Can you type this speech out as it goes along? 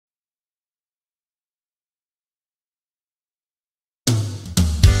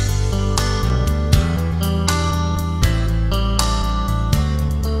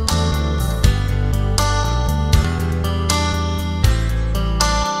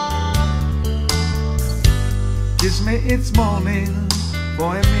Kiss me each morning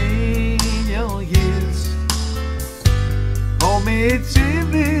for a million years. Hold me each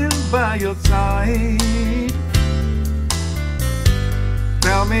evening by your side.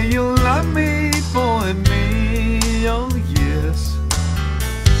 Tell me you love me for a million years.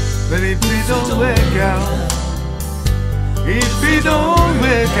 But if we don't work out, if we don't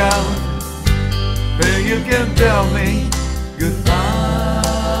work out, then you can tell me goodbye.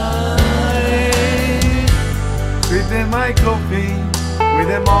 Sweeten my coffee with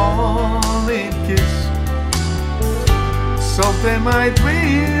a morning kiss. Soften my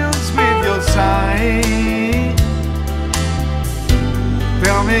dreams with your sigh.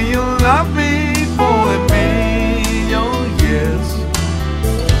 Tell me you love me for a million years.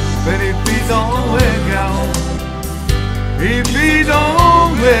 But if we don't work out, if we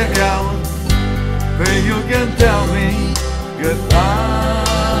don't work out, then you can tell me goodbye.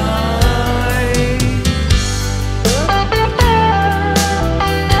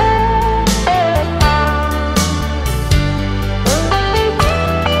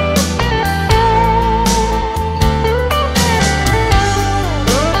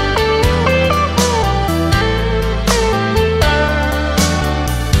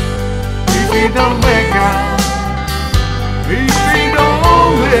 If we don't work out, if we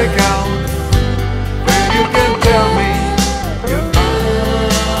don't work out, then you can tell me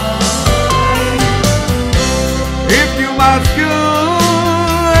goodbye. If you must go,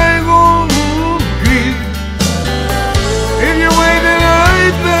 I won't grieve. If you wait and I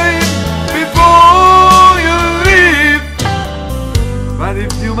play before you leave. But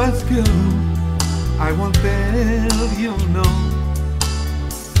if you must go, I won't tell you no.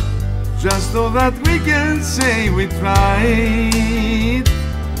 Just so that we can say we tried.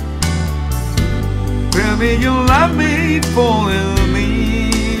 Tell me you love me for a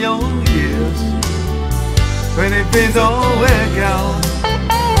million years. But if it don't work out,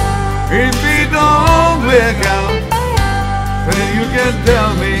 if it don't work out, then you can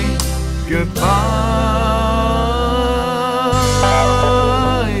tell me goodbye.